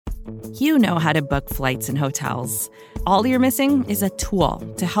You know how to book flights and hotels. All you're missing is a tool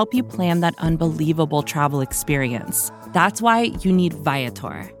to help you plan that unbelievable travel experience. That's why you need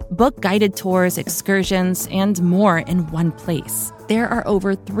Viator. Book guided tours, excursions, and more in one place. There are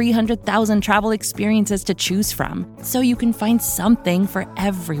over 300,000 travel experiences to choose from, so you can find something for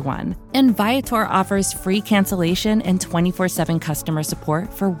everyone. And Viator offers free cancellation and 24/7 customer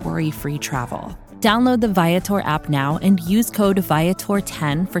support for worry-free travel. Download the Viator app now and use code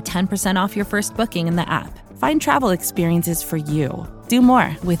Viator10 for 10% off your first booking in the app. Find travel experiences for you. Do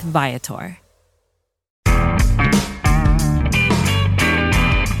more with Viator.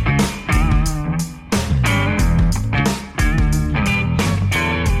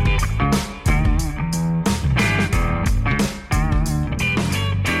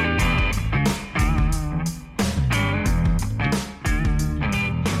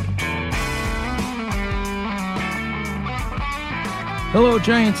 Hello,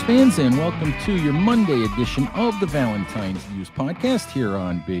 Giants fans, and welcome to your Monday edition of the Valentine's Views podcast here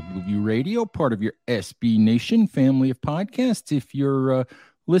on Big Blue View Radio, part of your SB Nation family of podcasts. If you're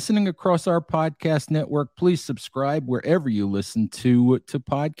listening across our podcast network, please subscribe wherever you listen to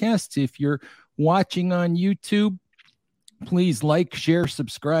podcasts. If you're watching on YouTube, please like, share,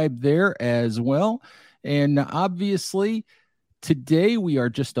 subscribe there as well. And obviously, today we are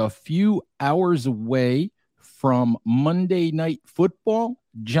just a few hours away from Monday Night Football,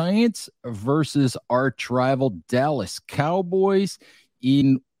 Giants versus arch rival Dallas Cowboys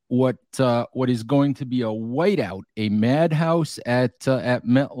in what is going to be a whiteout, a madhouse at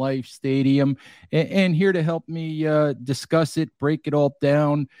MetLife Stadium. And here to help me discuss it, break it all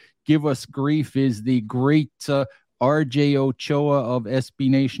down, give us grief is the great RJ Ochoa of SB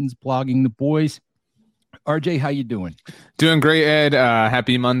Nation's Blogging the Boys. RJ, how you doing? Doing great, Ed.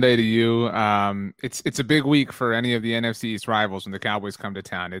 Happy Monday to you. It's a big week for any of the NFC East rivals when the Cowboys come to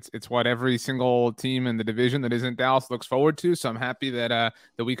town. It's what every single team in the division that isn't Dallas looks forward to. So I'm happy that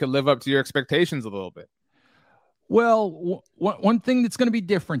we could live up to your expectations a little bit. Well, one thing that's going to be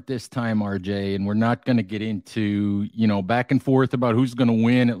different this time, RJ, and we're not going to get into back and forth about who's going to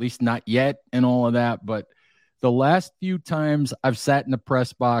win, at least not yet, and all of that, but the last few times I've sat in the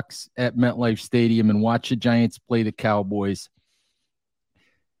press box at MetLife Stadium and watched the Giants play the Cowboys,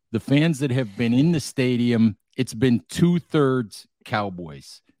 the fans that have been in the stadium, it's been 2/3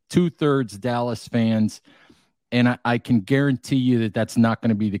 Cowboys, 2/3 Dallas fans. And I can guarantee you that that's not going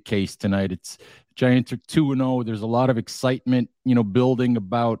to be the case tonight. It's Giants are 2-0. There's a lot of excitement, building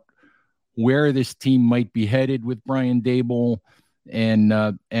about where this team might be headed with Brian Daboll. And I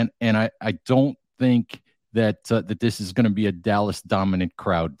don't think that this is going to be a Dallas dominant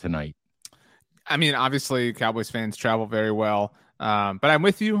crowd tonight. I mean, obviously Cowboys fans travel very well, but I'm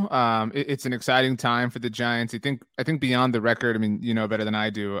with you. It's an exciting time for the Giants. I think beyond the record, I mean, you know better than I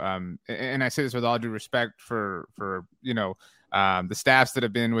do. And I say this with all due respect for the staffs that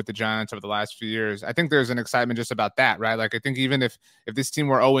have been with the Giants over the last few years. I think there's an excitement just about that, right? Like, I think even if this team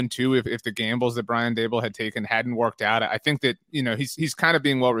were 0-2, if the gambles that Brian Daboll had taken hadn't worked out, I think that, he's kind of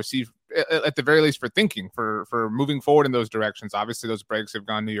being well received at the very least for thinking, for moving forward in those directions. Obviously those breaks have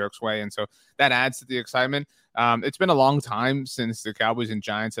gone New York's way. And so that adds to the excitement. It's been a long time since the Cowboys and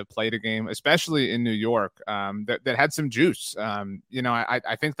Giants have played a game, especially in New York, that had some juice.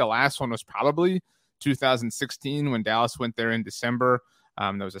 I think the last one was probably 2016 when Dallas went there in December.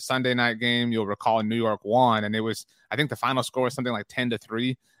 There was a Sunday night game. You'll recall New York won, and I think the final score was something like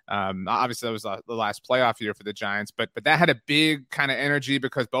 10-3. Obviously that was the last playoff year for the Giants, but that had a big kind of energy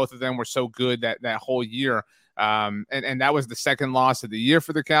because both of them were so good that whole year. And that was the second loss of the year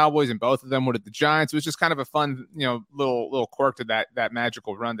for the Cowboys, and both of them were to the Giants. It was just kind of a fun, little quirk to that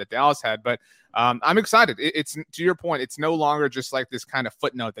magical run that Dallas had. But I'm excited. It's to your point, it's no longer just like this kind of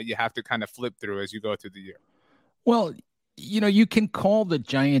footnote that you have to kind of flip through as you go through the year. Well, you can call the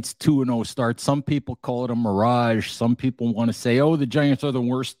Giants 2-0 start. Some people call it a mirage. Some people want to say, the Giants are the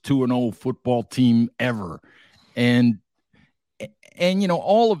worst 2-0 football team ever. And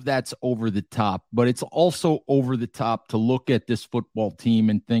all of that's over the top, but it's also over the top to look at this football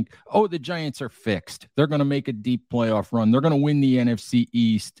team and think, the Giants are fixed. They're going to make a deep playoff run. They're going to win the NFC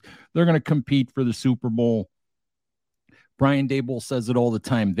East. They're going to compete for the Super Bowl. Brian Daboll says it all the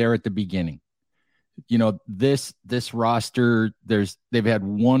time. They're at the beginning. This roster, they've had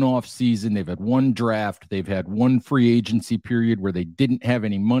one off season, they've had one draft, they've had one free agency period where they didn't have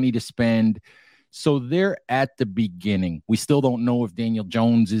any money to spend. So they're at the beginning. We still don't know if Daniel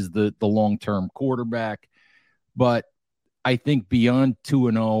Jones is the long-term quarterback, but I think beyond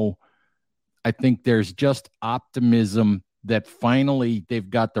 2-0, I think there's just optimism that finally they've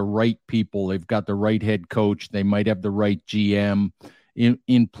got the right people. They've got the right head coach. They might have the right GM.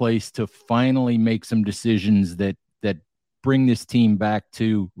 in place to finally make some decisions that bring this team back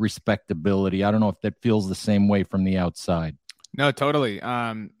to respectability. I don't know if that feels the same way from the outside. No, totally.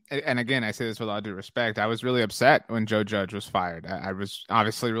 And again, I say this with all due respect. I was really upset when Joe Judge was fired. I was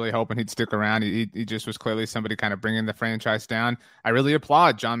obviously really hoping he'd stick around. He just was clearly somebody kind of bringing the franchise down. I really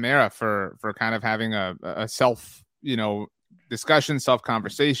applaud John Mara for kind of having a self, discussion, self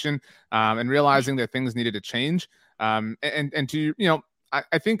conversation, and realizing that things needed to change. And to,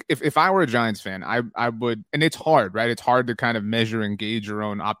 I think if I were a Giants fan, I would, and it's hard, right? It's hard to kind of measure and gauge your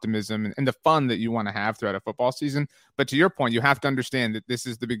own optimism and the fun that you want to have throughout a football season. But to your point, you have to understand that this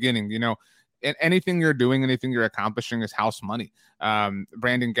is the beginning. And anything you're doing, anything you're accomplishing is house money.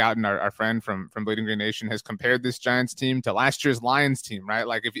 Brandon Gouton, our friend from Bleeding Green Nation, has compared this Giants team to last year's Lions team, right?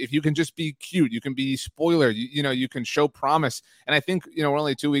 Like if you can just be cute, you can be spoiler, you can show promise. And I think, we're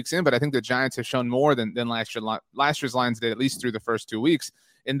only 2 weeks in, but I think the Giants have shown more than last year's Lions did, at least through the first 2 weeks.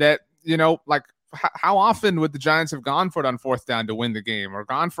 In that, how often would the Giants have gone for it on fourth down to win the game, or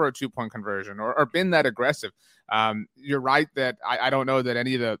gone for a 2-point conversion, or been that aggressive? You're right that I don't know that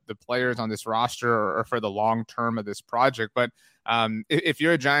any of the players on this roster are for the long term of this project, but if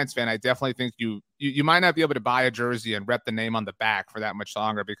you're a Giants fan, I definitely think you might not be able to buy a jersey and rep the name on the back for that much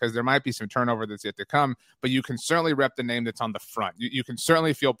longer, because there might be some turnover that's yet to come, but you can certainly rep the name that's on the front. You can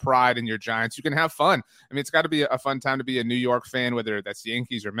certainly feel pride in your Giants. You can have fun. I mean, it's got to be a fun time to be a New York fan, whether that's the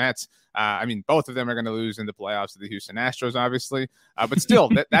Yankees or Mets. Both of them are going to lose in the playoffs to the Houston Astros, obviously, but still,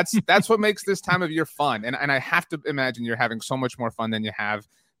 that's what makes this time of year fun. And I have to imagine you're having so much more fun than you have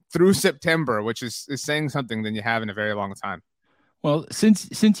through September, which is saying something than you have in a very long time. Well,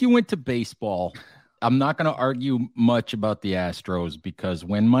 since you went to baseball, I'm not going to argue much about the Astros, because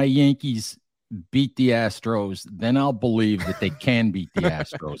when my Yankees beat the Astros, then I'll believe that they can beat the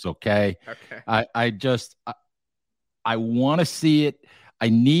Astros. Okay. Okay. I want to see it. I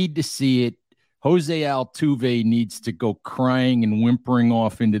need to see it. Jose Altuve needs to go crying and whimpering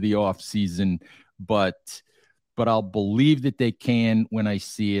off into the off season, but I'll believe that they can when I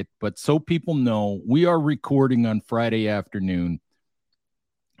see it. But so people know, we are recording on Friday afternoon.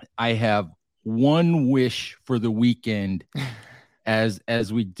 I have one wish for the weekend as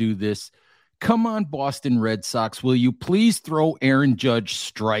we do this. Come on, Boston Red Sox, will you please throw Aaron Judge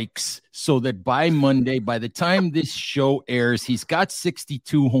strikes so that by Monday, by the time this show airs, he's got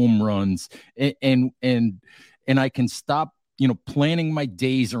 62 home runs, and I can stop, planning my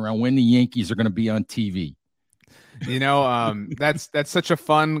days around when the Yankees are going to be on TV. That's such a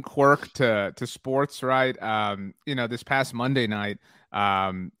fun quirk to sports, right? This past Monday night,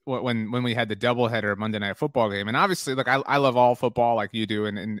 when we had the doubleheader Monday Night Football game, and obviously, look, I love all football like you do,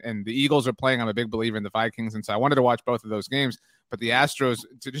 and the Eagles are playing. I'm a big believer in the Vikings, and so I wanted to watch both of those games. But the Astros,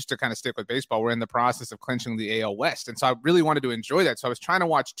 to kind of stick with baseball, we're in the process of clinching the AL West, and so I really wanted to enjoy that. So I was trying to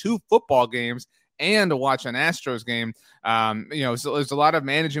watch 2 football games and to watch an Astros game. So there's a lot of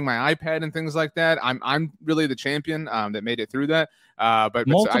managing my iPad and things like that. I'm really the champion that made it through that. But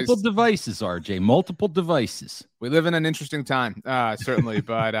multiple devices, RJ, multiple devices. We live in an interesting time, certainly.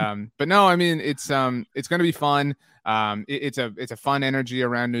 but no, I mean, it's going to be fun. It's a fun energy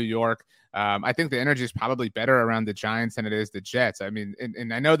around New York. I think the energy is probably better around the Giants than it is the Jets. I mean,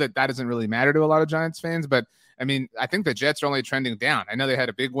 and I know that doesn't really matter to a lot of Giants fans, but I mean, I think the Jets are only trending down. I know they had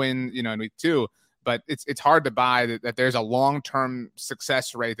a big win, in week 2, but it's hard to buy that there's a long-term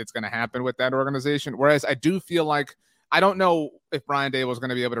success rate that's going to happen with that organization. Whereas I do feel like, I don't know if Brian Daboll is going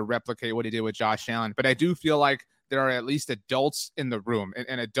to be able to replicate what he did with Josh Allen, but I do feel like there are at least adults in the room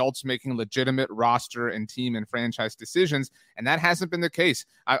and adults making legitimate roster and team and franchise decisions. And that hasn't been the case.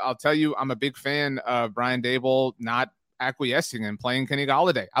 I'll tell you, I'm a big fan of Brian Daboll not acquiescing and playing Kenny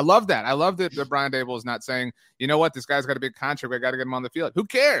Golladay. I love that. I love that Brian Daboll is not saying, you know what, this guy's got a big contract, I got to get him on the field. Who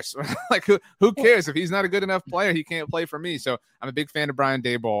cares? Like, who cares? If he's not a good enough player, he can't play for me. So I'm a big fan of Brian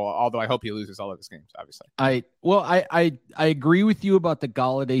Daboll, although I hope he loses all of his games, obviously. I agree with you about the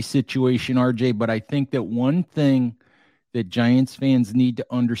Golladay situation, RJ, but I think that one thing that Giants fans need to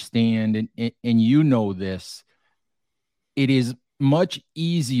understand, and you know this, it is much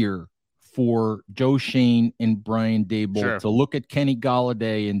easier for Joe Schoen and Brian Daboll to look at Kenny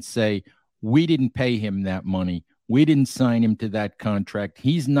Golladay and say, we didn't pay him that money. We didn't sign him to that contract.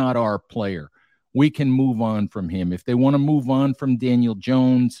 He's not our player. We can move on from him. If they want to move on from Daniel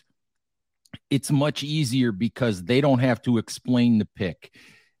Jones, it's much easier because they don't have to explain the pick.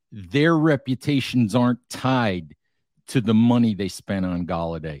 Their reputations aren't tied to the money they spent on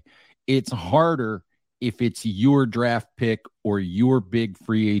Golladay. It's harder if it's your draft pick or your big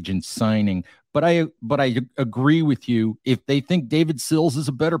free agent signing. But I agree with you. If they think David Sills is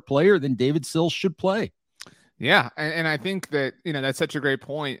a better player, then David Sills should play. Yeah, and I think that that's such a great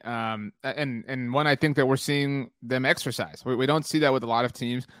point, and one I think that we're seeing them exercise. We don't see that with a lot of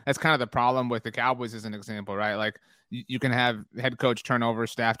teams. That's kind of the problem with the Cowboys as an example, right? Like you can have head coach turnovers,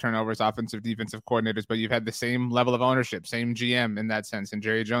 staff turnovers, offensive, defensive coordinators, but you've had the same level of ownership, same GM in that sense, and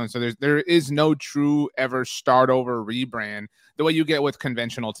Jerry Jones. So there is no true ever start over rebrand the way you get with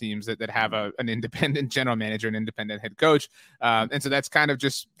conventional teams that have an independent general manager, an independent head coach. And so that's kind of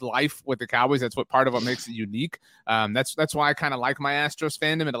just life with the Cowboys. That's part of what makes it unique. That's why I kind of like my Astros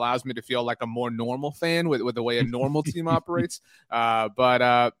fandom. It allows me to feel like a more normal fan with the way a normal team operates.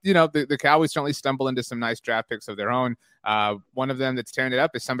 But the Cowboys certainly stumble into some nice draft picks of their own. One of them that's tearing it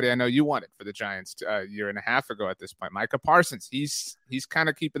up is somebody I know you wanted for the Giants a year and a half ago at this point, Micah Parsons. He's kind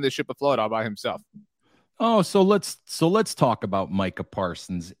of keeping the ship afloat all by himself. Oh, so let's talk about Micah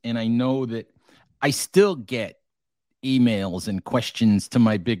Parsons. And I know that I still get emails and questions to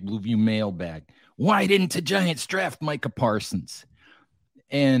my Big Blue View mailbag. Why didn't the Giants draft Micah Parsons?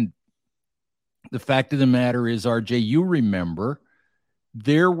 And the fact of the matter is, RJ, you remember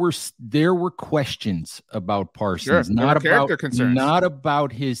there were questions about Parsons, sure, not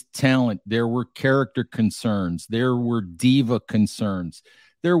about his talent. There were character concerns. There were diva concerns.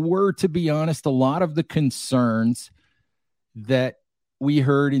 There were, to be honest, a lot of the concerns that we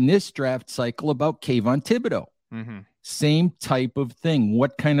heard in this draft cycle about Kayvon Thibodeau. Mm-hmm. Same type of thing.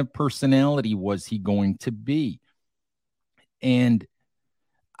 What kind of personality was he going to be? And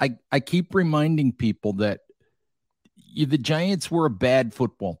I keep reminding people that the Giants were a bad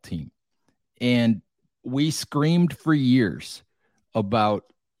football team. And we screamed for years about,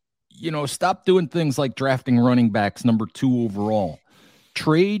 stop doing things like drafting running backs number 2 overall.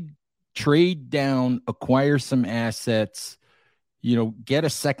 Trade down, acquire some assets, get a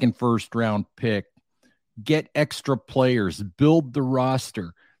second first round pick, get extra players, build the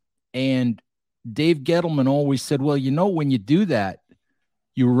roster. And Dave Gettleman always said, well, when you do that,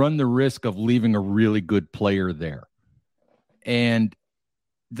 you run the risk of leaving a really good player there. And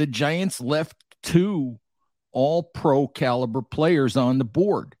the Giants left 2 all-pro caliber players on the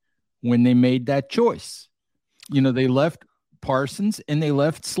board when they made that choice. They left Parsons and they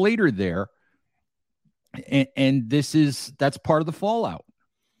left Slater there. And that's part of the fallout.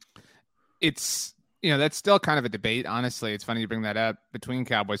 It's, that's still kind of a debate. Honestly, it's funny you bring that up between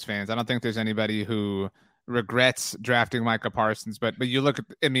Cowboys fans. I don't think there's anybody who regrets drafting Micah Parsons, but you look at,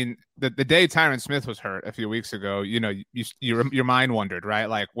 the day Tyron Smith was hurt a few weeks ago, your mind wondered, right?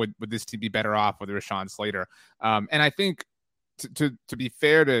 Like, would this team be better off with Rashawn Slater? And I think to be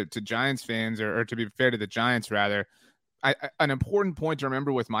fair to Giants fans, or to be fair to the Giants rather, an important point to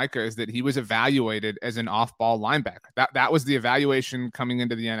remember with Micah is that he was evaluated as an off-ball linebacker. That was the evaluation coming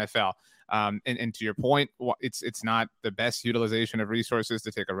into the NFL. And to your point, it's not the best utilization of resources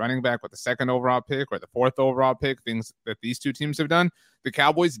to take a running back with the 2nd overall pick or the 4th overall pick, things that these 2 teams have done. The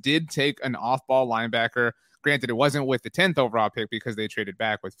Cowboys did take an off-ball linebacker. Granted, it wasn't with the 10th overall pick because they traded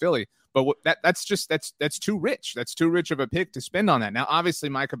back with Philly, but that's too rich. That's too rich of a pick to spend on that. Now, obviously,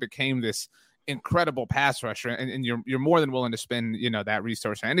 Micah became this incredible pass rusher, and you're more than willing to spend that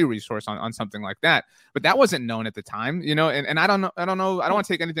resource or any resource on something like that, but that wasn't known at the time, and I don't know, I don't want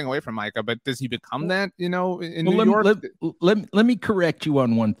to take anything away from Micah, but does he become that in New York? Let me correct you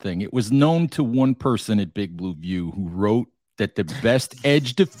on one thing. It was known to one person at Big Blue View who wrote that the best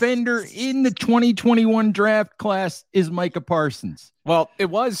edge defender in the 2021 draft class is Micah Parsons. Well, it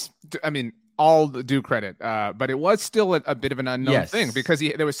was, all due credit, but it was still a bit of an unknown thing because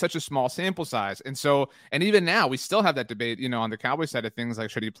there was such a small sample size. And even now we still have that debate, on the Cowboys side of things,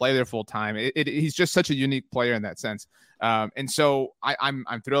 like, should he play there full time? He's just such a unique player in that sense. And so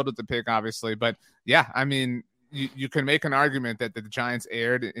I'm thrilled with the pick, obviously, but yeah, you can make an argument that the Giants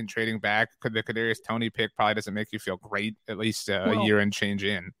erred in trading back. The Kadarius Toney pick probably doesn't make you feel great, at least a year and change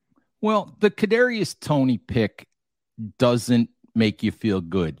in. Well, the Kadarius Toney pick doesn't make you feel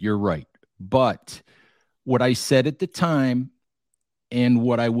good. You're right. But what I said at the time and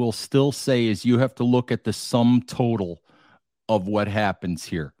what I will still say is you have to look at the sum total of what happens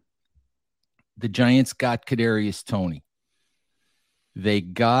here. The Giants got Kadarius Toney. They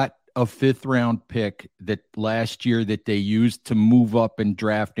got a 5th round pick that last year that they used to move up and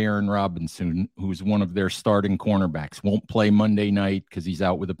draft Aaron Robinson, who's one of their starting cornerbacks. Won't play Monday night because he's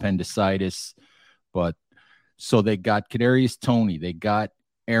out with appendicitis. But so they got Kadarius Toney. They got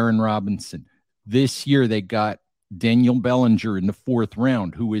Aaron Robinson. This year they got Daniel Bellinger in the 4th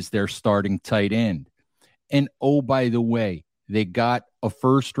round, who is their starting tight end. And oh, by the way, they got a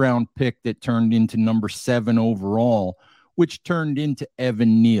 1st round pick that turned into number 7 overall, which turned into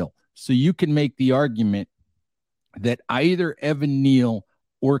Evan Neal. So you can make the argument that either Evan Neal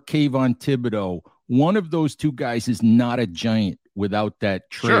or Kayvon Thibodeau One of those two guys is not a Giant without that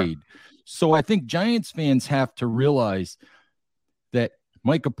trade. Sure. So I think Giants fans have to realize that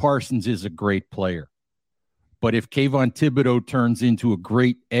Micah Parsons is a great player. But if Kayvon Thibodeau turns into a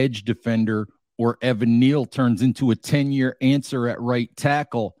great edge defender, or Evan Neal turns into a 10-year answer at right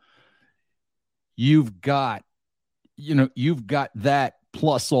tackle, you've got that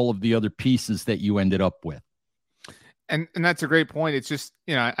plus all of the other pieces that you ended up with. And that's a great point. It's just,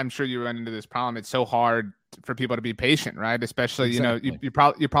 I'm sure you run into this problem. It's so hard for people to be patient, right? Especially, exactly. you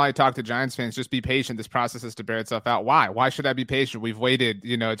probably talk to Giants fans, just be patient. This process is to bear itself out. Why should I be patient? We've waited,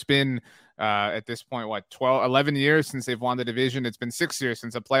 it's been at this point, 11 years since they've won the division. It's been 6 years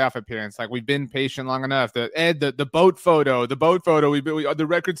since a playoff appearance. Like, we've been patient long enough. The boat photo, the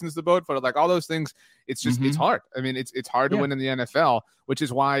record since the boat photo, like all those things. It's just, it's hard. I mean, it's hard to win in the NFL, which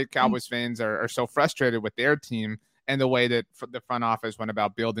is why Cowboys fans are so frustrated with their team and the way that the front office went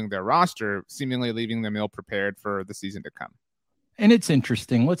about building their roster, seemingly leaving them ill-prepared for the season to come. And it's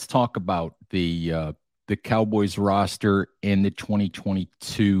interesting. Let's talk about the Cowboys roster in the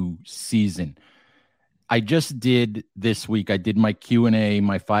 2022 season. I just did this week. I did my Q&A,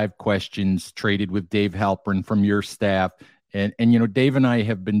 my 5 questions, traded with Dave Halpern from your staff. And Dave and I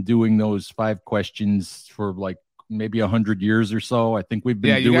have been doing those 5 questions for like maybe 100 years or so. I think we've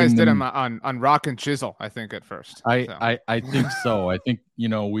been doing them. Yeah, you guys did them on Rock and Chisel, I think, at first. I think so. I think,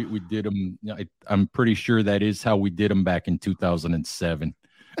 we did them. I'm pretty sure that is how we did them back in 2007.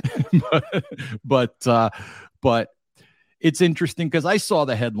 but it's interesting because I saw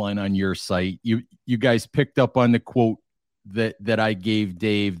the headline on your site. You guys picked up on the quote that I gave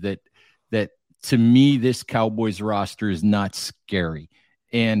Dave that to me, this Cowboys roster is not scary.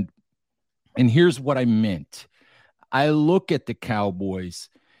 And here's what I meant. I look at the Cowboys,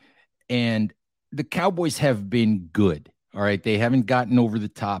 and the Cowboys have been good. All right. They haven't gotten over the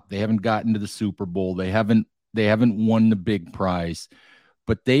top. They haven't gotten to the Super Bowl. They haven't won the big prize,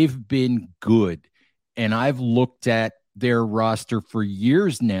 but they've been good. And I've looked at their roster for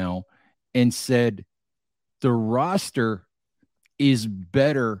years now and said the roster is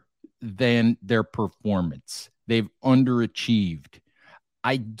better than their performance. They've underachieved.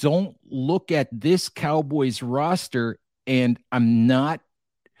 I don't look at this Cowboys roster and I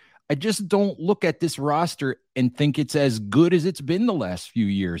just don't look at this roster and think it's as good as it's been the last few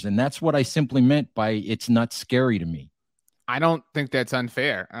years. And that's what I simply meant by it's not scary to me. I don't think that's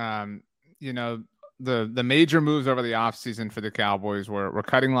unfair. The major moves over the offseason for the Cowboys were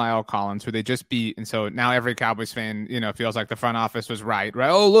cutting La'el Collins, who they just beat. And so now every Cowboys fan, feels like the front office was right?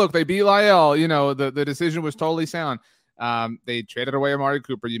 Oh, look, they beat La'el. The decision was totally sound. They traded away Amari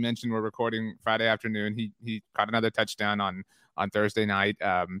Cooper. You mentioned we're recording Friday afternoon. He caught another touchdown on Thursday night.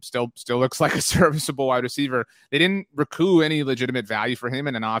 Still looks like a serviceable wide receiver. They didn't recoup any legitimate value for him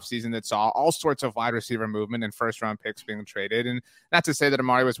in an offseason that saw all sorts of wide receiver movement and first-round picks being traded. And not to say that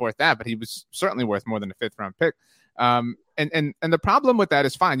Amari was worth that, but he was certainly worth more than a fifth-round pick. And the problem with that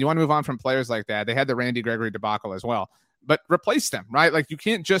is fine. You want to move on from players like that. They had the Randy Gregory debacle as well. But replace them, right? Like, you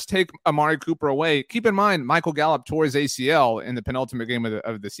can't just take Amari Cooper away. Keep in mind, Michael Gallup tore his ACL in the penultimate game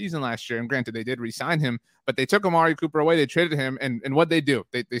of the season last year. And granted, they did re-sign him, but they took Amari Cooper away. They traded him. And what'd they do?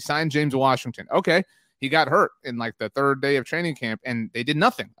 They signed James Washington. Okay, he got hurt in like the 3rd day of training camp, and they did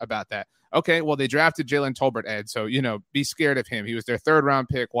nothing about that. Okay, well, they drafted Jalen Tolbert, Ed. So, be scared of him. He was their 3rd-round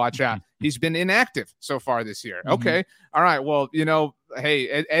pick. Watch out. He's been inactive so far this year. Okay, all right, well, hey,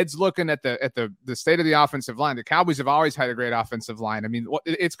 Ed's looking at the state of the offensive line. The Cowboys have always had a great offensive line. I mean,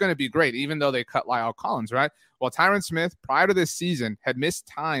 it's going to be great, even though they cut La'el Collins, right? Well, Tyron Smith, prior to this season, had missed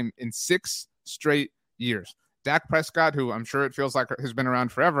time in 6 straight years. Dak Prescott, who I'm sure it feels like has been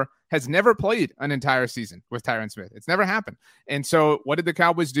around forever, has never played an entire season with Tyron Smith. It's never happened. And so what did the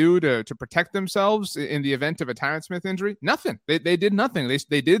Cowboys do to protect themselves in the event of a Tyron Smith injury? Nothing. They did nothing.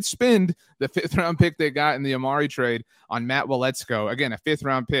 They did spend the 5th-round pick they got in the Amari trade on Matt Waletzko. Again, a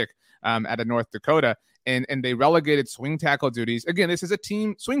 5th-round pick out of North Dakota. And they relegated swing tackle duties. Again, this is a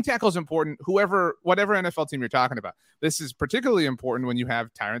team. Swing tackle is important, whatever NFL team you're talking about. This is particularly important when you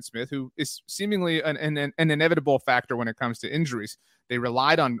have Tyron Smith, who is seemingly an inevitable factor when it comes to injuries. They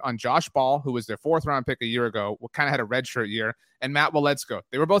relied on Josh Ball, who was their 4th-round pick a year ago, kind of had a redshirt year, and Matt Waletzko.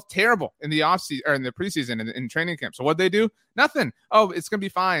 They were both terrible in the offseason or in the preseason in training camp. So what'd they do? Nothing. Oh, it's going to be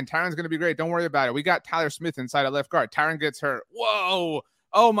fine. Tyron's going to be great. Don't worry about it. We got Tyler Smith inside at left guard. Tyron gets hurt. Whoa.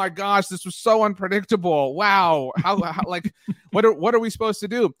 Oh my gosh, this was so unpredictable. Wow. How like, what are we supposed to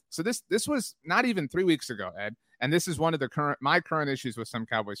do? So this was not even 3 weeks ago, Ed. And this is one of my current issues with some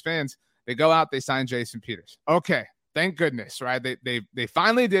Cowboys fans. They go out, they sign Jason Peters. Okay, Thank goodness, right? They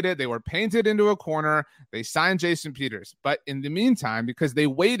finally did it. They were painted into a corner. They signed Jason Peters. But in the meantime, because they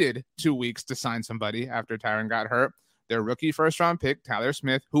waited 2 weeks to sign somebody after Tyron got hurt, their rookie first-round pick, Tyler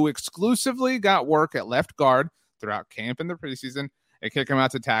Smith, who exclusively got work at left guard throughout camp in the preseason, they kick him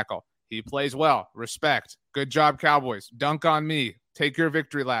out to tackle. He plays well. Respect. Good job, Cowboys. Dunk on me. Take your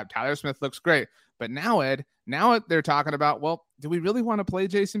victory lap. Tyler Smith looks great. But now, Ed, they're talking about, well, do we really want to play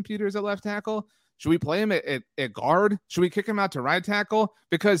Jason Peters at left tackle? Should we play him at guard? Should we kick him out to right tackle?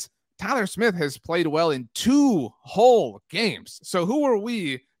 Because Tyler Smith has played well in 2 whole games. So who are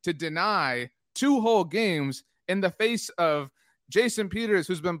we to deny 2 whole games in the face of Jason Peters,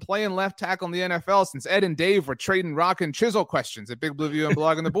 who's been playing left tackle in the NFL since Ed and Dave were trading rock and chisel questions at Big Blue View and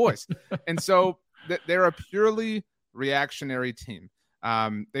Blog and the Boys? And so they're a purely reactionary team.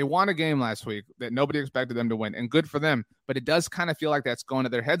 They won a game last week that nobody expected them to win, and good for them. But it does kind of feel like that's going to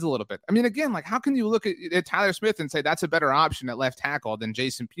their heads a little bit. I mean, again, like, how can you look at Tyler Smith and say that's a better option at left tackle than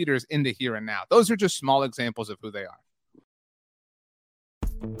Jason Peters in the here and now? Those are just small examples of who they are.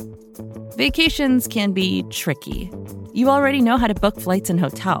 Vacations can be tricky. You already know how to book flights and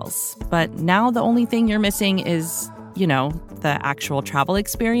hotels, but now the only thing you're missing is, the actual travel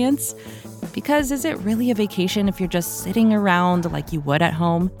experience. Because is it really a vacation if you're just sitting around like you would at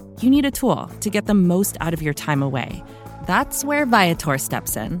home? You need a tool to get the most out of your time away. That's where Viator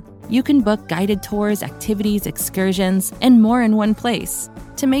steps in. You can book guided tours, activities, excursions, and more in one place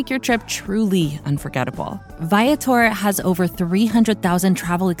to make your trip truly unforgettable. Viator has over 300,000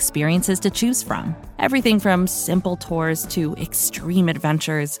 travel experiences to choose from. Everything from simple tours to extreme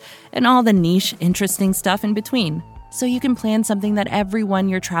adventures and all the niche, interesting stuff in between. So you can plan something that everyone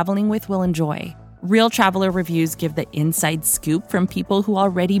you're traveling with will enjoy. Real traveler reviews give the inside scoop from people who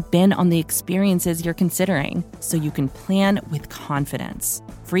already been on the experiences you're considering, so you can plan with confidence.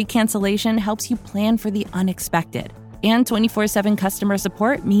 Free cancellation helps you plan for the unexpected. And 24/7 customer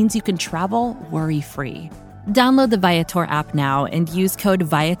support means you can travel worry-free. Download the Viator app now and use code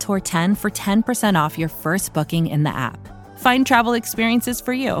Viator10 for 10% off your first booking in the app. Find travel experiences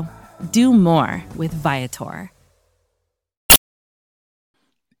for you. Do more with Viator.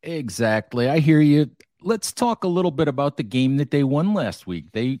 Exactly. I hear you. Let's talk a little bit about the game that they won last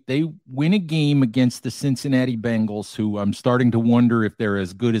week. They win a game against the Cincinnati Bengals, who I'm starting to wonder if they're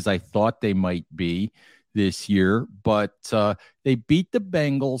as good as I thought they might be this year. But they beat the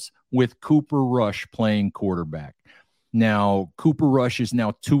Bengals with Cooper Rush playing quarterback. Now, Cooper Rush is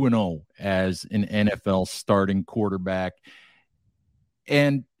now 2-0 as an NFL starting quarterback.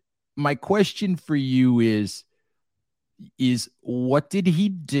 And my question for you is what did he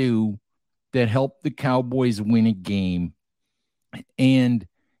do that helped the Cowboys win a game? And,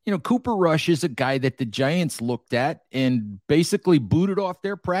 Cooper Rush is a guy that the Giants looked at and basically booted off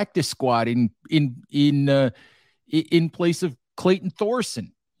their practice squad in place of Clayton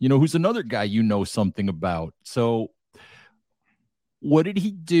Thorson, who's another guy something about. So what did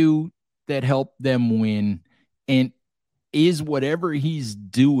he do that helped them win? And is whatever he's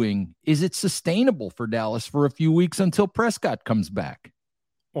doing, is it sustainable for Dallas for a few weeks until Prescott comes back?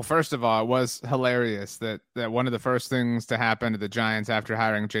 Well, first of all, it was hilarious that one of the first things to happen to the Giants after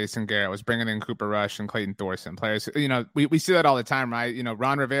hiring Jason Garrett was bringing in Cooper Rush and Clayton Thorson. Players, we see that all the time, right?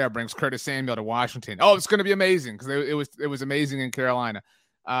 Ron Rivera brings Curtis Samuel to Washington. Oh, it's going to be amazing because it was amazing in Carolina.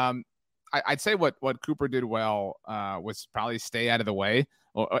 I'd say what Cooper did well was probably stay out of the way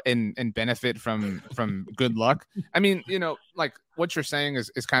and benefit from good luck. I mean, like what you're saying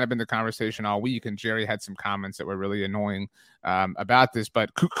is kind of been the conversation all week, and Jerry had some comments that were really annoying about this,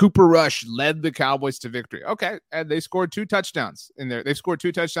 but Cooper Rush led the Cowboys to victory. Okay, and they scored 2 touchdowns in there. They scored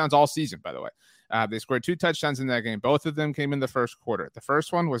 2 touchdowns all season, by the way. They scored 2 touchdowns in that game. Both of them came in the first quarter. The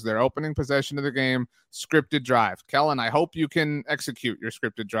first one was their opening possession of the game, scripted drive. Kellen, I hope you can execute your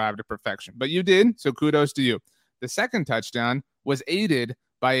scripted drive to perfection, but you did, so kudos to you. The second touchdown was aided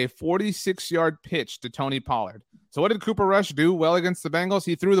by a 46-yard pitch to Tony Pollard. So what did Cooper Rush do well against the Bengals?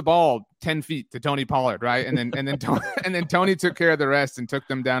 He threw the ball 10 feet to Tony Pollard, right? And then Tony took care of the rest and took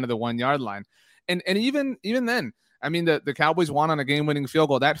them down to the 1-yard line. And even then, I mean, the Cowboys won on a game-winning field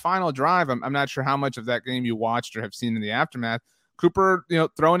goal. That final drive, I'm not sure how much of that game you watched or have seen in the aftermath. Cooper,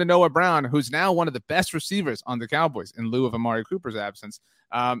 throwing to Noah Brown, who's now one of the best receivers on the Cowboys in lieu of Amari Cooper's absence.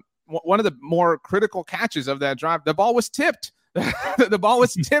 One of the more critical catches of that drive, the ball was tipped. The ball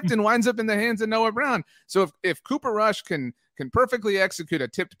was tipped and winds up in the hands of Noah Brown. So if Cooper Rush can perfectly execute a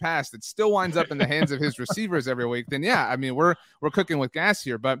tipped pass that still winds up in the hands of his receivers every week, then yeah, I mean, we're cooking with gas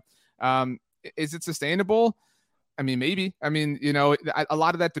here. But is it sustainable? I mean, maybe. I mean, you know, a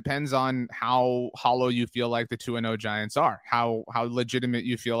lot of that depends on how hollow you feel like the 2-0 Giants are, how legitimate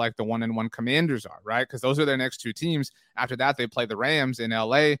you feel like the 1-1 Commanders are, right? Because those are their next two teams. After that, they play the Rams in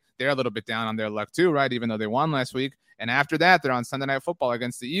LA. They're a little bit down on their luck too, right? Even though they won last week. And after that, they're on Sunday Night Football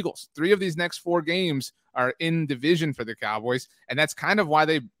against the Eagles. 3 of these next 4 games are in division for the Cowboys. And that's kind of why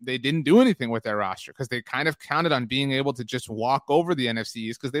they didn't do anything with their roster, because they kind of counted on being able to just walk over the NFC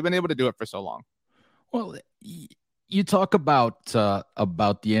East because they've been able to do it for so long. Well, you talk about the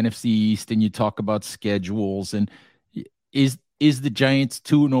NFC East and you talk about schedules, and is the Giants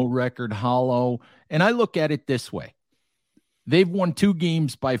 2-0 record hollow? And I look at it this way. They've won 2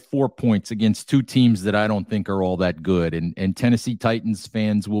 games by 4 points against 2 teams that I don't think are all that good. And Tennessee Titans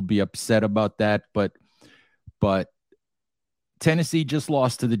fans will be upset about that, but Tennessee just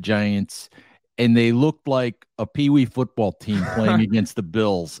lost to the Giants, and they looked like a peewee football team playing against the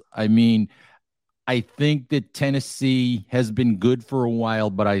Bills. I mean, I think that Tennessee has been good for a while,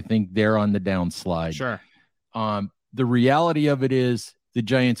 but I think they're on the downslide. Sure. The reality of it is the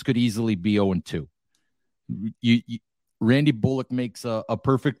Giants could easily be 0-2. Randy Bullock makes a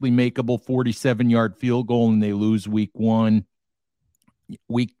perfectly makeable 47-yard field goal, and they lose week 1.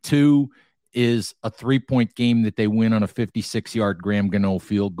 Week 2 is a 3-point game that they win on a 56-yard Graham Gano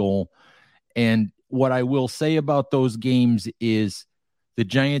field goal. And what I will say about those games is the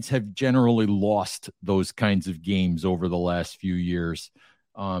Giants have generally lost those kinds of games over the last few years.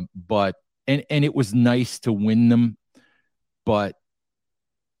 But it was nice to win them, but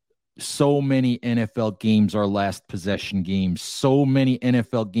so many NFL games are last possession games. So many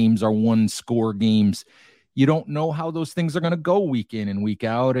NFL games are one score games. You don't know how those things are going to go week in and week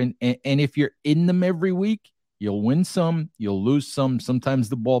out. And if you're in them every week, you'll win some, you'll lose some. Sometimes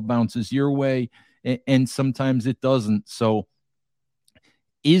the ball bounces your way and sometimes it doesn't. So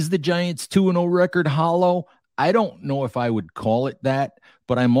is the Giants 2-0 record hollow? I don't know if I would call it that,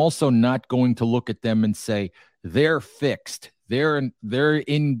 but I'm also not going to look at them and say they're fixed. They're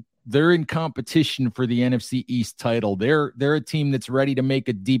in competition for the NFC East title. They're a team that's ready to make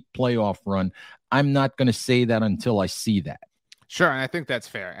a deep playoff run. I'm not going to say that until I see that. Sure, and I think that's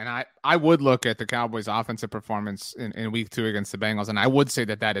fair. And I would look at the Cowboys' offensive performance in week 2 against the Bengals, and I would say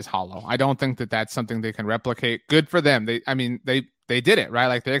that is hollow. I don't think that that's something they can replicate. Good for them. They did it, right?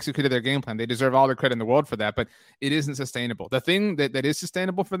 Like, they executed their game plan. They deserve all the credit in the world for that, but it isn't sustainable. The thing that is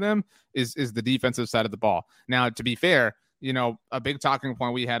sustainable for them is the defensive side of the ball. Now, to be fair, you know, a big talking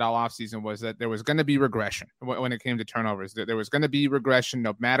point we had all offseason was that there was going to be regression when it came to turnovers. There was going to be regression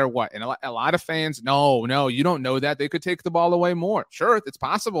no matter what. And a lot of fans, no, you don't know that. They could take the ball away more. Sure, it's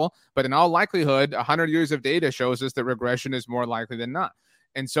possible. But in all likelihood, 100 years of data shows us that regression is more likely than not.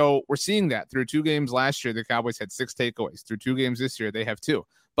 And so we're seeing that through 2 games last year. The Cowboys had 6 takeaways. Through 2 games this year, they have 2.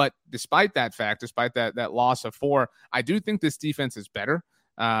 But despite that fact, despite that loss of 4, I do think this defense is better.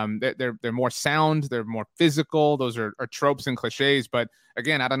 They're more sound, they're more physical. Those are tropes and cliches. But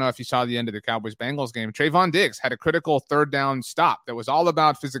again, I don't know if you saw the end of the Cowboys-Bengals game. Trayvon Diggs had a critical 3rd down stop that was all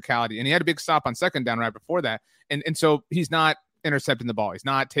about physicality, and he had a big stop on 2nd down right before that. And so he's not intercepting the ball. He's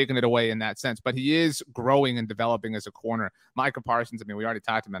not taking it away in that sense, but he is growing and developing as a corner. Micah Parsons, I mean, we already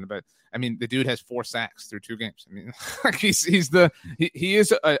talked about it, but I mean, the dude has 4 sacks through 2 games. I mean, he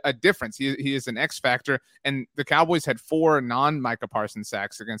is a difference. He is an X factor. And the Cowboys had 4 non-Micah Parsons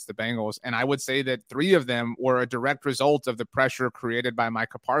sacks against the Bengals, and I would say that 3 of them were a direct result of the pressure created by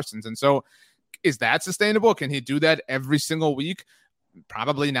Micah Parsons. And so, is that sustainable? Can he do that every single week?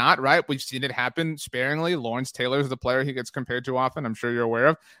 Probably not, right? We've seen it happen sparingly. Lawrence Taylor is the player he gets compared to often. I'm sure you're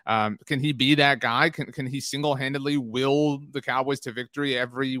aware of. Can he be that guy? Can he single-handedly will the Cowboys to victory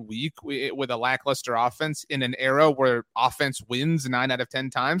every week with a lackluster offense in an era where offense wins 9 out of 10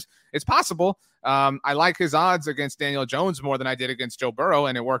 times? It's possible. I like his odds against Daniel Jones more than I did against Joe Burrow,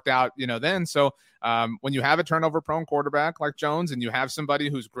 and it worked out, then. So when you have a turnover-prone quarterback like Jones and you have somebody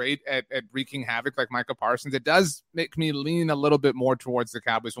who's great at wreaking havoc like Micah Parsons, it does make me lean a little bit more towards the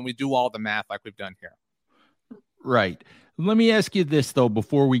Cowboys when we do all the math like we've done here. Right. Let me ask you this, though,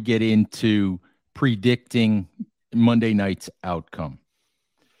 before we get into predicting Monday night's outcome.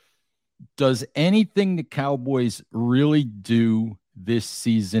 Does anything the Cowboys really do this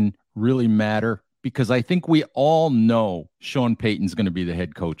season really matter? Because I think we all know Sean Payton's going to be the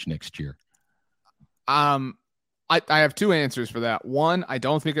head coach next year. I have 2 answers for that. 1, I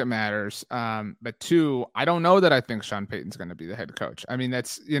don't think it matters. But 2, I don't know that I think Sean Payton's going to be the head coach. I mean,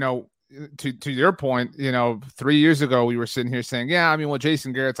 that's, to your point, 3 years ago, we were sitting here saying, yeah, I mean, well,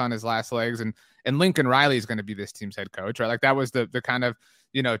 Jason Garrett's on his last legs and and Lincoln Riley is going to be this team's head coach, right? Like that was the kind of,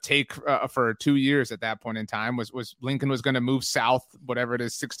 take for 2 years at that point in time was Lincoln was going to move south, whatever it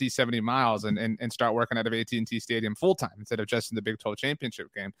is, 60, 70 miles and start working out of AT&T Stadium full time instead of just in the Big 12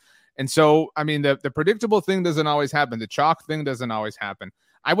 championship game. And so, I mean, the predictable thing doesn't always happen. The chalk thing doesn't always happen.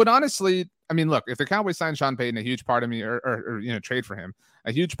 I would honestly, look, if the Cowboys sign Sean Payton, a huge part of me, or trade for him,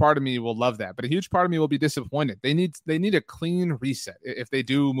 a huge part of me will love that, but a huge part of me will be disappointed. They need a clean reset if they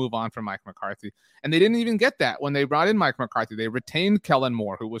do move on from Mike McCarthy, and they didn't even get that when they brought in Mike McCarthy. They retained Kellen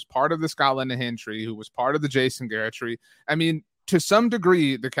Moore, who was part of the Scott Linehan tree, who was part of the Jason Garrett tree. To some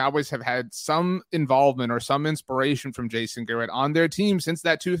degree, the Cowboys have had some involvement or some inspiration from Jason Garrett on their team since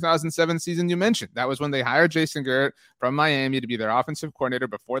that 2007 season you mentioned. That was when they hired Jason Garrett from Miami to be their offensive coordinator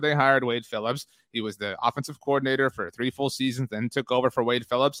before they hired Wade Phillips. He was the offensive coordinator for 3 full seasons, then took over for Wade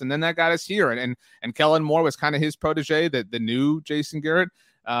Phillips, and then that got us here. And Kellen Moore was kind of his protege, the new Jason Garrett.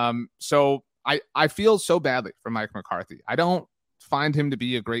 So I feel so badly for Mike McCarthy. I don't find him to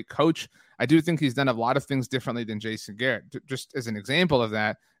be a great coach. I do think he's done a lot of things differently than Jason Garrett. Just as an example of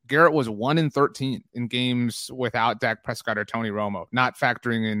that, Garrett was 1-13 in games without Dak Prescott or Tony Romo, not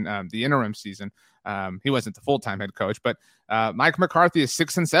factoring in the interim season. He wasn't the full-time head coach, but Mike McCarthy is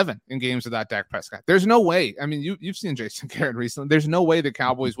 6-7 in games without Dak Prescott. There's no way. You've seen Jason Garrett recently. There's no way the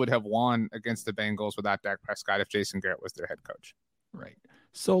Cowboys would have won against the Bengals without Dak Prescott if Jason Garrett was their head coach. Right.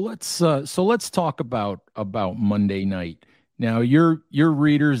 So let's talk about Monday night. Now, your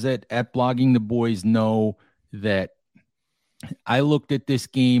readers at Blogging the Boys know that I looked at this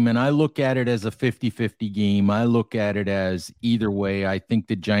game, and I look at it as a 50-50 game. I look at it as either way. I think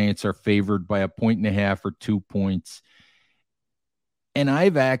the Giants are favored by 1.5 or 2 points. And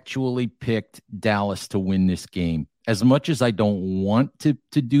I've actually picked Dallas to win this game. As much as I don't want to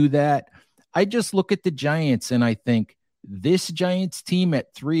do that, I just look at the Giants and I think this Giants team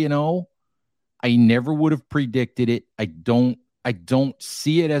at 3-0, I never would have predicted it. I don't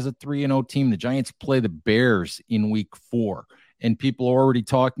see it as a 3-0 team. The Giants play the Bears in week 4, and people are already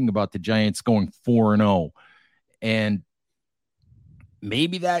talking about the Giants going 4-0. And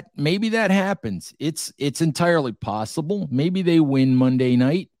maybe that happens. It's entirely possible. Maybe they win Monday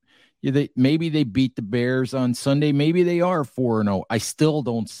night. Maybe they beat the Bears on Sunday. Maybe they are 4-0. I still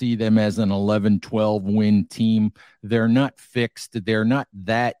don't see them as an 11-12 win team. They're not fixed. They're not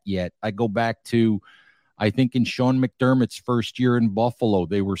that yet. I go back to, I think in Sean McDermott's first year in Buffalo,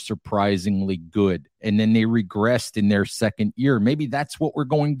 they were surprisingly good. And then they regressed in their second year. Maybe that's what we're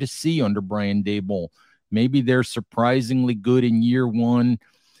going to see under Brian Daboll. Maybe they're surprisingly good in year 1,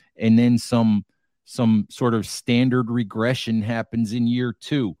 and then some sort of standard regression happens in year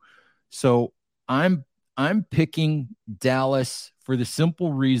 2. So I'm picking Dallas for the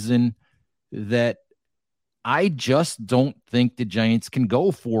simple reason that I just don't think the Giants can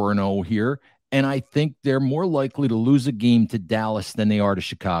go 4-0 here. And I think they're more likely to lose a game to Dallas than they are to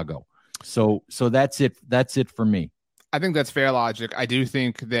Chicago. So that's it. That's it for me. I think that's fair logic. I do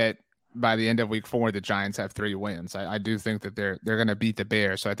think that by the end of week 4, the Giants have 3 wins. I do think that they're going to beat the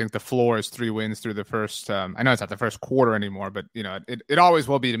Bears. So I think the floor is 3 wins through the first. I know it's not the first quarter anymore, but it always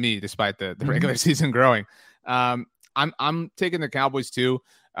will be to me, despite the regular season growing. I'm taking the Cowboys too.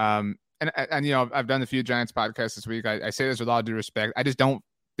 And I've done a few Giants podcasts this week. I say this with all due respect. I just don't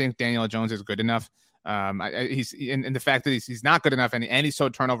think Daniel Jones is good enough. He's in the fact that he's not good enough, and he's so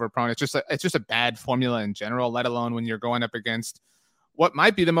turnover prone. It's just a bad formula in general, let alone when you're going up against what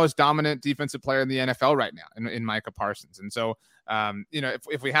might be the most dominant defensive player in the NFL right now in Micah Parsons. And so,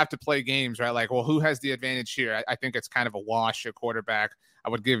 if we have to play games, right, like, well, who has the advantage here? I think it's kind of a wash at quarterback. I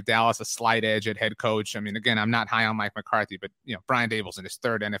would give Dallas a slight edge at head coach. Again, I'm not high on Mike McCarthy, but Brian Daboll's in his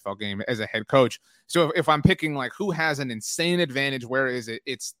 3rd NFL game as a head coach. So if I'm picking like who has an insane advantage, where is it?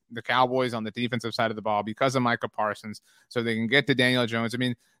 It's the Cowboys on the defensive side of the ball because of Micah Parsons, so they can get to Daniel Jones.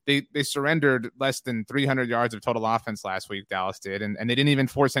 They surrendered less than 300 yards of total offense last week, Dallas did, and they didn't even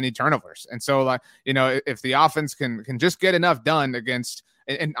force any turnovers. And so, if the offense can just get enough done against,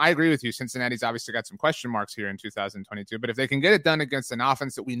 and I agree with you, Cincinnati's obviously got some question marks here in 2022, but if they can get it done against an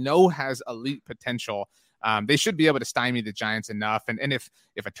offense that we know has elite potential, they should be able to stymie the Giants enough. And if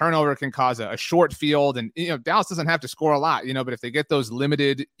a turnover can cause a short field, and Dallas doesn't have to score a lot, but if they get those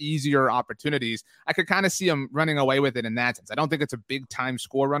limited, easier opportunities, I could kind of see them running away with it in that sense. I don't think it's a big time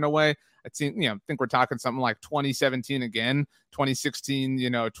score runaway. I think we're talking something like 2017 again, 2016,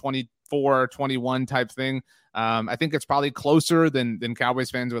 24-21 type thing. I think it's probably closer than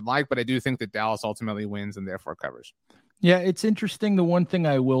Cowboys fans would like, but I do think that Dallas ultimately wins and therefore covers. Yeah, it's interesting. The one thing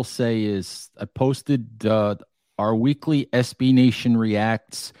I will say is I posted our weekly SB Nation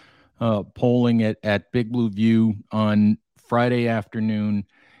Reacts polling at Big Blue View on Friday afternoon,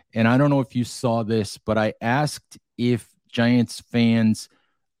 and I don't know if you saw this, but I asked if Giants fans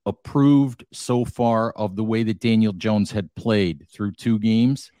approved so far of the way that Daniel Jones had played through 2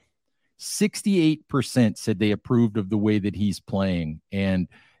 games. 68% said they approved of the way that he's playing. And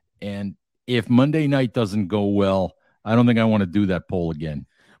if Monday night doesn't go well, I don't think I want to do that poll again.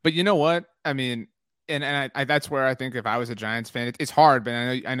 But you know what? I mean, and I that's where I think if I was a Giants fan, it's hard, but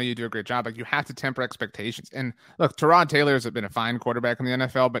I know you do a great job. Like, you have to temper expectations. And look, Tyrod Taylor has been a fine quarterback in the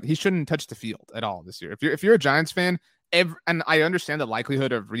NFL, but he shouldn't touch the field at all this year. If you're a Giants fan, and I understand the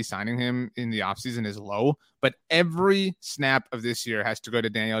likelihood of re-signing him in the offseason is low, but every snap of this year has to go to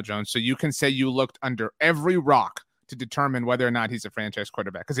Daniel Jones. So you can say you looked under every rock to determine whether or not he's a franchise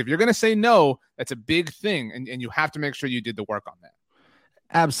quarterback. Because if you're going to say no, that's a big thing. And you have to make sure you did the work on that.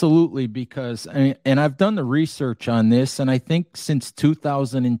 Absolutely, because and I've done the research on this, and I think since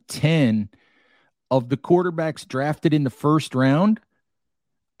 2010, of the quarterbacks drafted in the first round,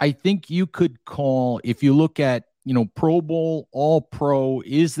 I think you could call, if you look at, Pro Bowl, All Pro,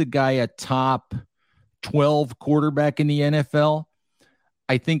 is the guy a top 12 quarterback in the NFL?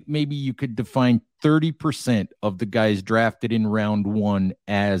 I think maybe you could define 30% of the guys drafted in round 1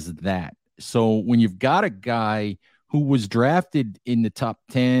 as that. So when you've got a guy who was drafted in the top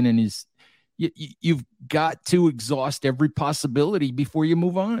 10 and you've got to exhaust every possibility before you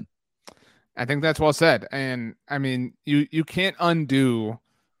move on. I think that's well said. And I mean, you can't undo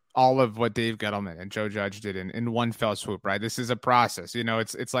all of what Dave Gettleman and Joe Judge did in one fell swoop, right? This is a process.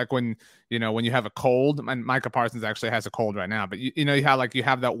 It's like when you have a cold, and Micah Parsons actually has a cold right now, but you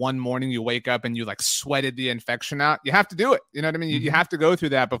have that one morning you wake up and you like sweated the infection out. You have to do it. You know what I mean? You have to go through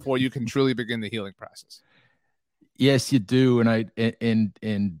that before you can truly begin the healing process. Yes, you do.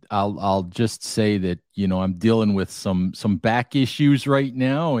 And I'll just say that, I'm dealing with some back issues right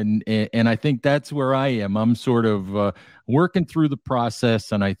now. And I think that's where I am. I'm sort of working through the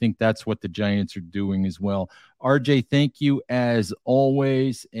process. And I think that's what the Giants are doing as well. RJ, thank you as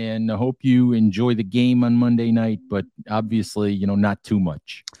always. And I hope you enjoy the game on Monday night, but obviously, not too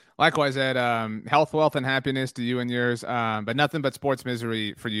much. Likewise, Ed, health, wealth, and happiness to you and yours, but nothing but sports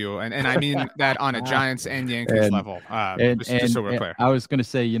misery for you. And I mean that on a Giants and Yankees level, just so we're clear. I was going to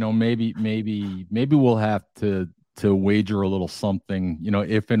say, maybe we'll have to wager a little something,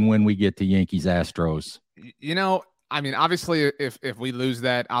 if and when we get to Yankees Astros. I mean, obviously, if we lose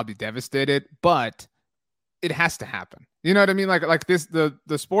that, I'll be devastated, but it has to happen. You know what I mean? Like this, the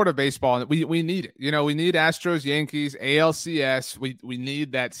sport of baseball, we need it. We need Astros, Yankees, ALCS. We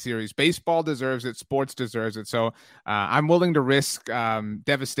need that series. Baseball deserves it. Sports deserves it. So I'm willing to risk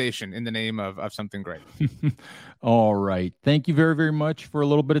devastation in the name of something great. All right. Thank you very, very much for a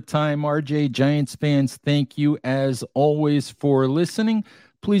little bit of time, RJ. Giants fans, thank you as always for listening.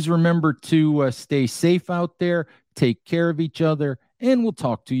 Please remember to stay safe out there, take care of each other, and we'll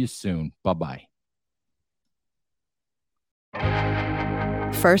talk to you soon. Bye-bye.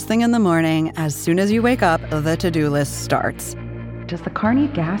 First thing in the morning, as soon as you wake up, the to-do list starts. Does the car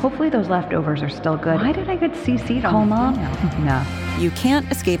need gas? Hopefully those leftovers are still good. Why did I get CC'd on Mom? No. You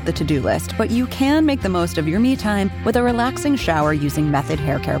can't escape the to-do list, but you can make the most of your me time with a relaxing shower using Method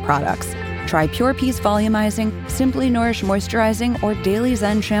Hair Care products. Try Pure Peace Volumizing, Simply Nourish Moisturizing, or Daily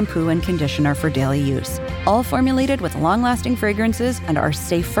Zen Shampoo and Conditioner for daily use. All formulated with long-lasting fragrances and are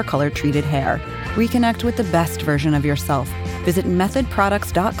safe for color-treated hair. Reconnect with the best version of yourself. Visit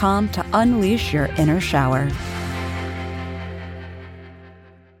methodproducts.com to unleash your inner shower.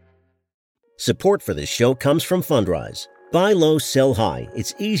 Support for this show comes from Fundrise. Buy low, sell high.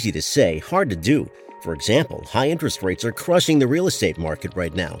 It's easy to say, hard to do. For example, high interest rates are crushing the real estate market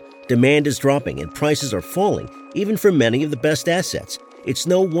right now. Demand is dropping and prices are falling, even for many of the best assets. It's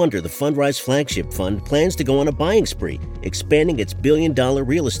no wonder the Fundrise Flagship Fund plans to go on a buying spree, expanding its billion-dollar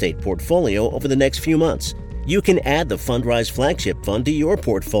real estate portfolio over the next few months. You can add the Fundrise Flagship Fund to your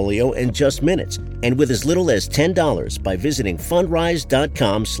portfolio in just minutes, and with as little as $10 by visiting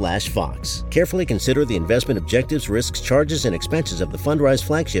fundrise.com/Fox. Carefully consider the investment objectives, risks, charges, and expenses of the Fundrise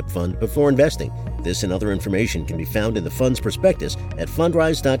Flagship Fund before investing. This and other information can be found in the fund's prospectus at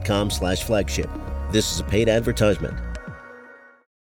fundrise.com/flagship. This is a paid advertisement.